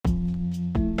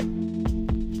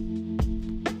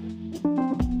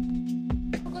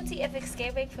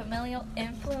escaping familial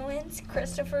influence,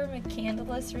 Christopher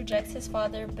McCandless rejects his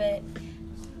father, but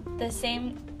the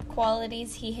same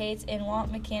qualities he hates in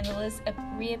Walt McCandless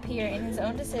reappear in his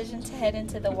own decision to head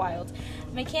into the wild.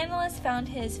 McCandless found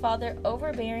his father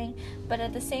overbearing, but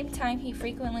at the same time he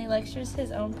frequently lectures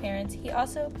his own parents. He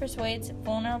also persuades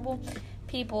vulnerable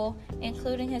people,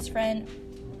 including his friend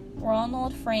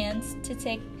Ronald Franz, to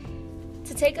take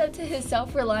up to his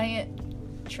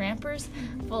self-reliant trampers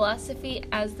philosophy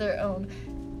as their own.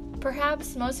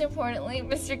 Perhaps most importantly,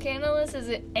 Mr. Candless is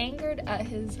angered at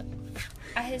his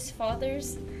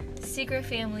father's secret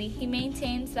family. He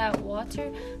maintains that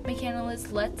Walter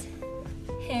McCandless let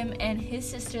him and his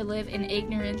sister live in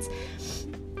ignorance.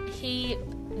 He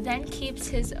then keeps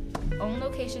his own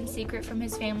location secret from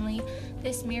his family.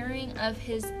 This mirroring of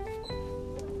his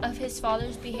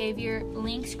father's behavior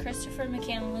links Christopher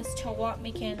McCandless to Walt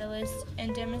McCandless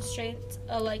and demonstrates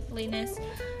a likeliness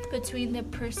between them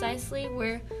precisely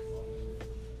where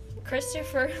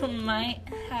Christopher might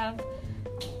have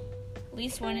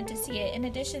least wanted to see it. In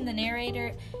addition, the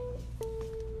narrator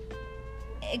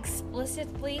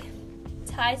explicitly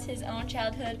ties his own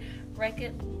childhood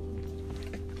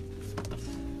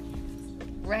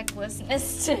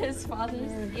recklessness to his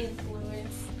father's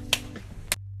influence.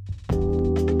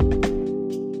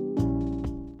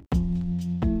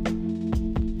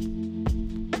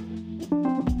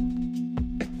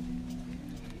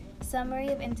 Summary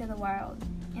of Into the Wild.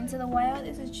 Into the Wild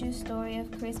is a true story of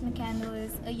Chris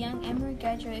McCandless, a young Emory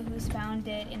graduate who was found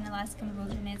dead in Alaskan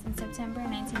wilderness in September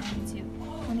 1992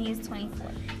 when he is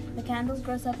 24. McCandless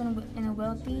grows up in a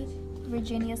wealthy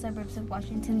Virginia suburbs of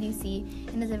Washington, D.C.,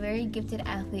 and is a very gifted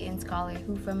athlete and scholar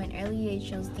who from an early age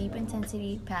shows deep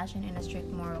intensity, passion, and a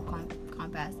strict moral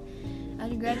compass.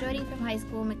 After graduating from high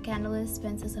school, McCandless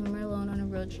spends a summer alone on a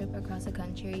road trip across the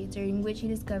country, during which he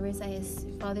discovers that his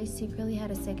father secretly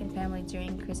had a second family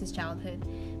during Chris's childhood.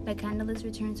 McCandless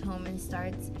returns home and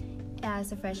starts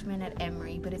as a freshman at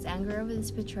Emory, but his anger over this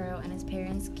betrayal and his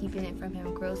parents keeping it from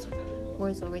him grows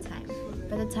worse over time.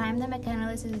 By the time that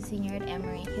McCandless is a senior at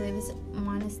Emory, he lives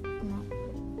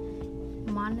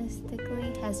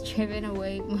monastically, has driven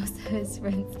away most of his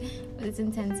friends with his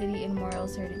intensity and moral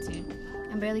certitude,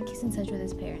 and barely keeps in touch with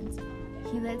his parents.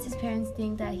 He lets his parents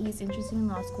think that he is interested in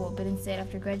law school, but instead,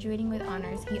 after graduating with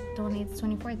honors, he donates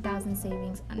 $24,000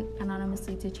 savings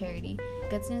anonymously to charity,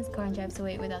 gets in his car and drives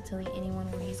away without telling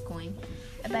anyone where he's going,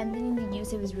 abandoning the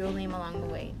use of his real name along the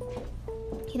way.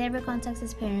 He never contacts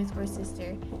his parents or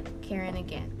sister, Karen,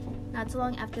 again. Not too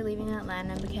long after leaving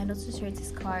Atlanta, McCandless deserts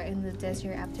his car in the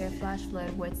desert after a flash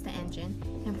flood wets the engine,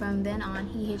 and from then on,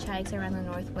 he hitchhikes around the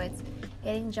Northwoods,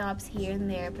 getting jobs here and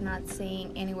there, but not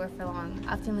staying anywhere for long,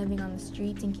 often living on the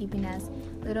streets and keeping as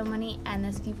little money and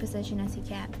as few possessions as he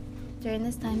can. During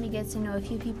this time, he gets to know a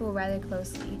few people rather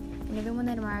closely, and everyone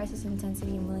admires his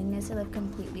intensity and willingness to live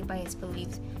completely by his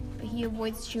beliefs, but he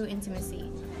avoids true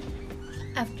intimacy.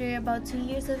 After about 2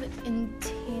 years of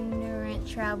itinerant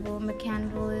travel,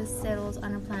 McCandless settles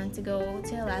on a plan to go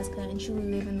to Alaska and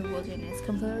truly live in the wilderness,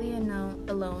 completely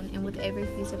alone and with every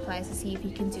few supplies to see if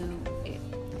he can do it.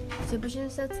 To push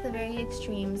himself to the very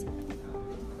extremes,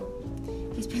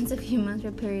 he spends a few months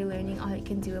preparing, learning all he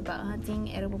can do about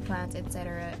hunting, edible plants,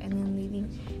 etc., and then leaving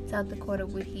South Dakota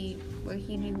where he'd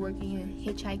be working and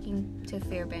hitchhiking to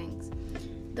Fairbanks.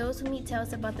 Those who meet tell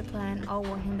us about the plan all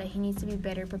warn him that he needs to be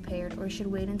better prepared or should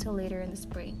wait until later in the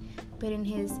spring. But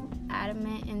he is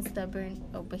adamant and stubborn.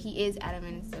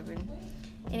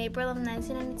 In April of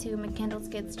 1992, McCandless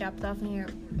gets dropped off near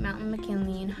Mountain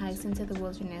McKinley and hikes into the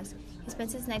wilderness. He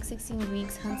spends his next 16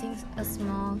 weeks hunting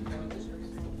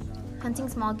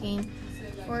small game,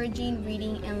 foraging,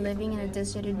 reading, and living in a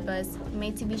deserted bus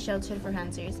made to be sheltered for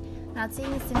hunters. Not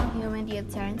seeing a single human the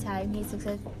entire time, he's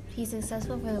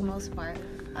successful for the most part,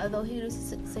 although he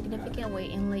loses significant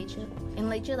weight in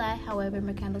late July. However,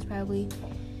 McCandless probably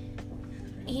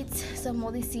eats some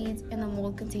moldy seeds, and the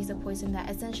mold contains a poison that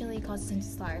essentially causes him to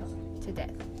starve to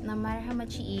death. No matter how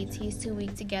much he eats, he is too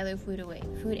weak to gather food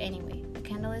anyway.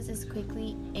 McCandless is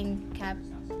quickly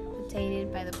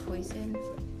incapacitated by the poison.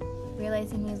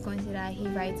 Realizing he is going to die, he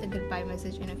writes a goodbye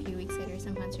message, and a few weeks later,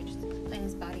 some hunters plant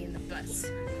his body in the bus.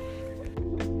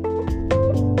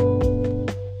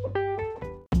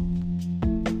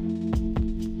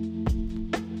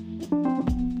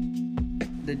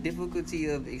 The difficulty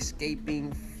of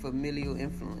escaping familial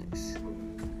influence.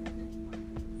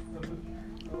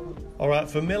 All right,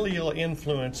 familial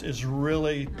influence is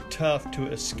really tough to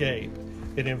escape.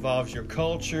 It involves your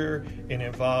culture, it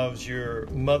involves your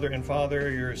mother and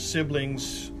father, your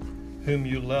siblings whom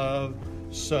you love.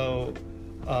 So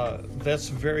that's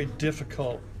very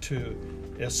difficult to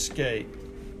escape.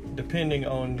 depending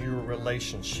on your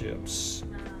relationships.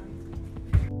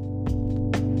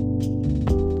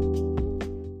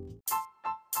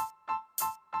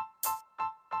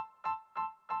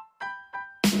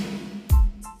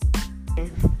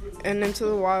 And Into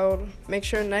the Wild, make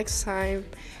sure next time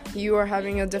you are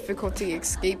having a difficulty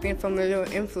escaping familial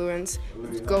influence,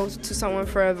 go to someone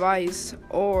for advice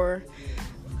or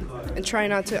try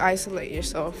not to isolate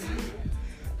yourself.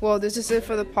 Well, this is it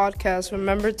for the podcast.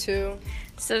 Remember to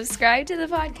subscribe to the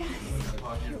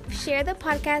podcast, share the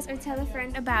podcast, or tell a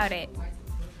friend about it.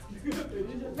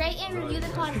 Rate and review the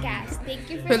podcast. Thank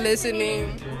you for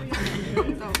listening.